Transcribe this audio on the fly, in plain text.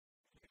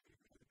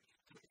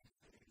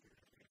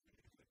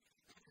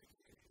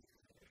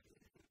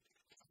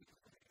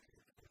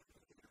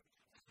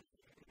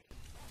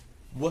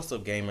What's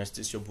up, gamers?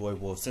 This your boy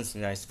Wolf,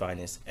 Cincinnati's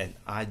finest, and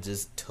I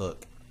just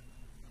took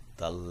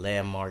the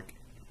landmark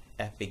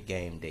epic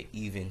game that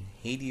even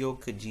Hideo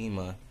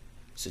Kojima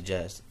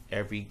suggests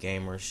every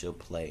gamer should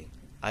play.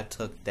 I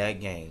took that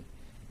game,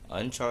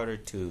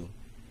 Uncharted 2,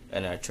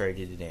 and I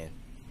traded it in.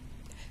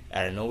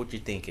 And I know what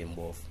you're thinking,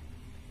 Wolf.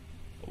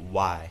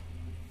 Why?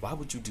 Why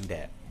would you do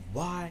that?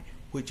 Why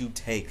would you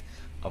take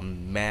a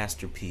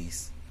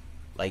masterpiece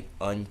like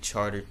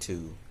Uncharted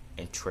 2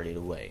 and trade it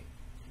away?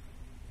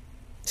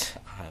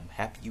 I'm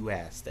happy you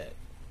asked that.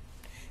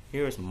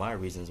 Here's my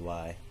reasons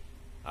why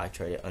I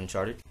traded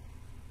Uncharted.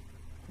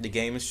 The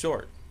game is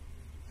short.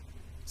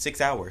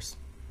 6 hours.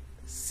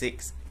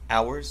 6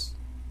 hours?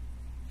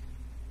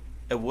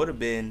 It would have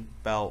been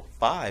about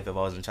 5 if I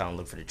wasn't trying to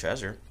look for the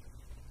treasure.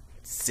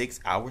 6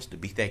 hours to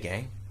beat that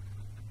game?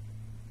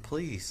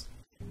 Please.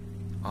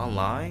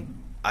 Online?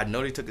 I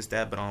know they took a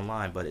stab at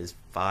online, but it's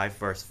 5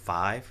 versus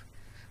 5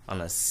 on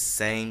the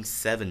same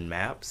 7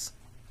 maps?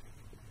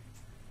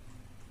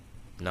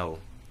 No.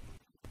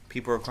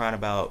 People are crying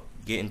about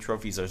getting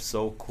trophies are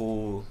so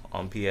cool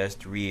on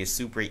PS3. It's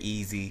super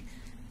easy.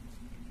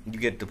 You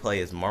get to play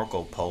as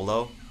Marco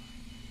Polo.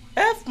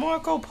 F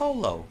Marco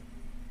Polo.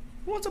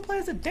 Who wants to play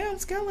as a damn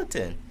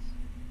skeleton?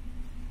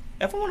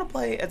 If I want to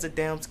play as a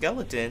damn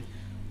skeleton,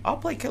 I'll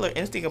play Killer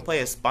Instinct and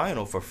play as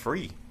Spinal for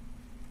free.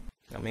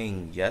 I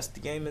mean, yes, the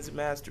game is a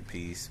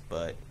masterpiece,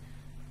 but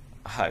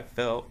I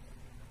felt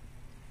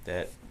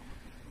that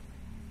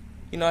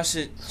I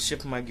should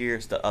shift my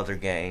gears to other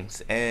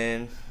games,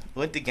 and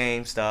went to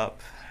GameStop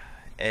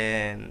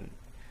and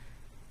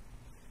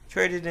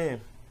traded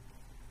in.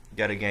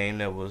 Got a game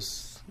that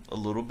was a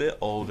little bit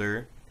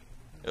older.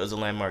 It was a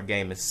landmark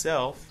game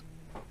itself.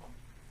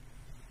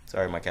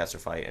 Sorry, my cats are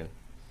fighting.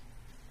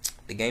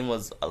 The game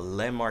was a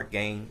landmark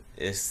game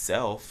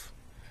itself.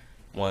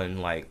 Won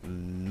like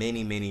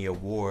many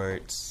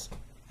awards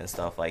and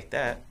stuff like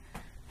that.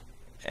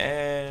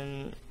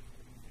 And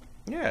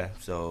yeah,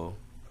 so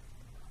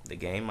the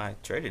game I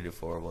traded it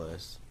for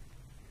was,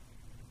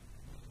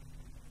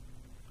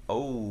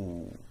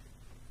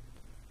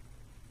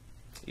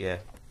 yeah,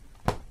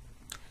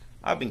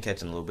 I've been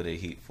catching a little bit of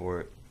heat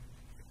for it,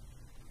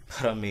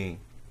 but I mean,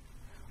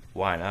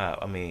 why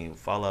not? I mean,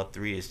 Fallout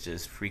 3 is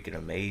just freaking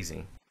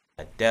amazing.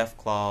 You got Death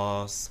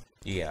Claws,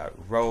 you got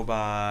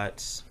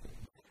robots,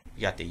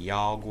 you got the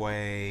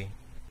Yagway.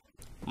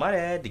 Might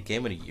add, the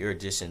Game of the Year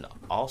edition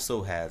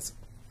also has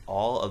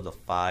all of the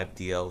 5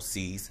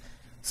 DLCs.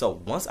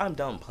 So once I'm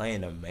done playing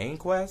the main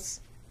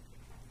quest,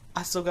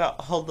 I still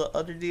got all the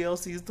other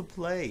DLCs to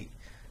play.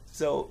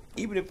 So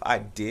even if I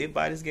did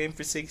buy this game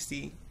for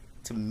 $60,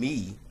 to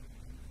me,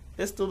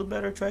 it's still the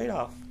better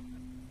trade-off.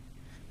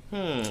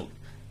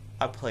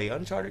 I play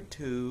Uncharted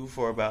 2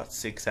 for about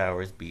 6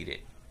 hours, beat it.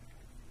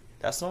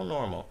 That's not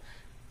normal.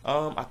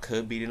 I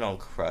could beat it on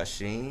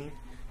crushing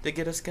to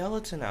get a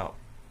skeleton out.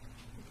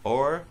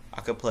 Or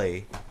I could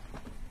play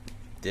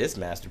this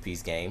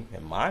masterpiece game,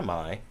 in my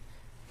mind,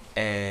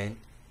 and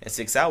in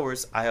 6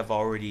 hours, I have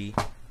already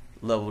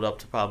leveled up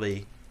to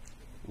probably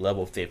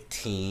level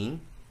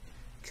 15.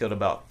 Killed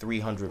about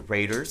 300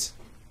 raiders.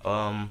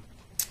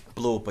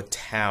 Blew up a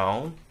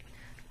town.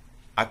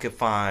 I could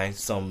find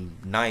some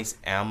nice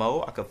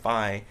ammo. I could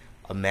find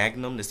a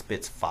Magnum that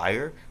spits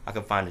fire. I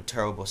could find a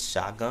terrible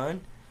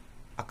shotgun.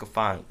 I could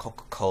find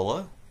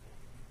Coca-Cola.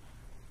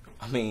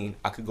 I mean,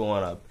 I could go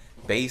on a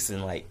base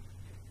and like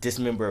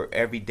dismember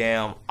every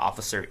damn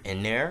officer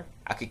in there.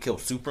 I could kill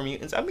super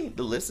mutants. I mean,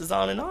 the list is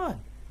on and on.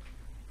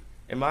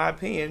 In my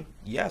opinion,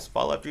 yes,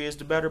 Fallout 3 is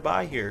the better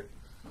buy here.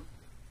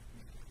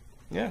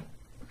 Yeah.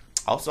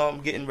 Also,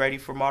 I'm getting ready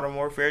for Modern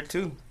Warfare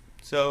 2.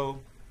 So,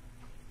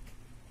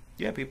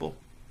 yeah, people.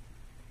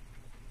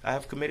 I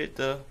have committed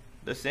the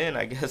sin,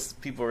 I guess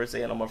people were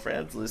saying on my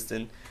friends list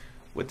and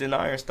within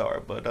Iron Star.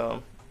 But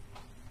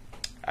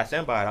I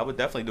stand by it. I would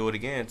definitely do it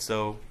again.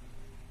 So,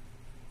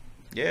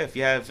 yeah, if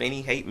you have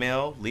any hate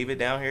mail, leave it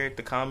down here at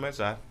the comments.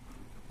 I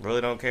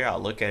really don't care.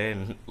 I'll look at it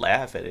and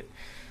laugh at it.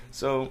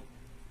 So,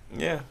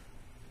 yeah.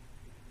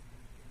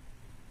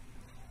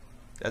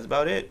 That's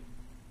about it.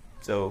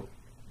 So,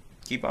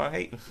 keep on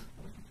hating.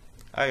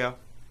 Alright, y'all.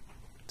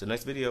 Till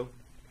next video.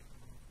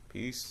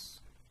 Peace.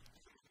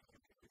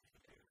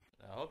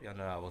 I hope y'all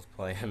know I was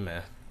playing,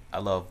 man. I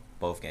love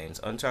both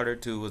games.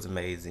 Uncharted 2 was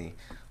amazing.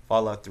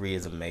 Fallout 3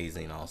 is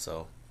amazing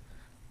also.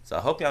 So, I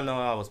hope y'all know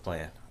I was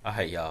playing.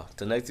 Alright, y'all.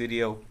 Till next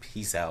video.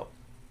 Peace out.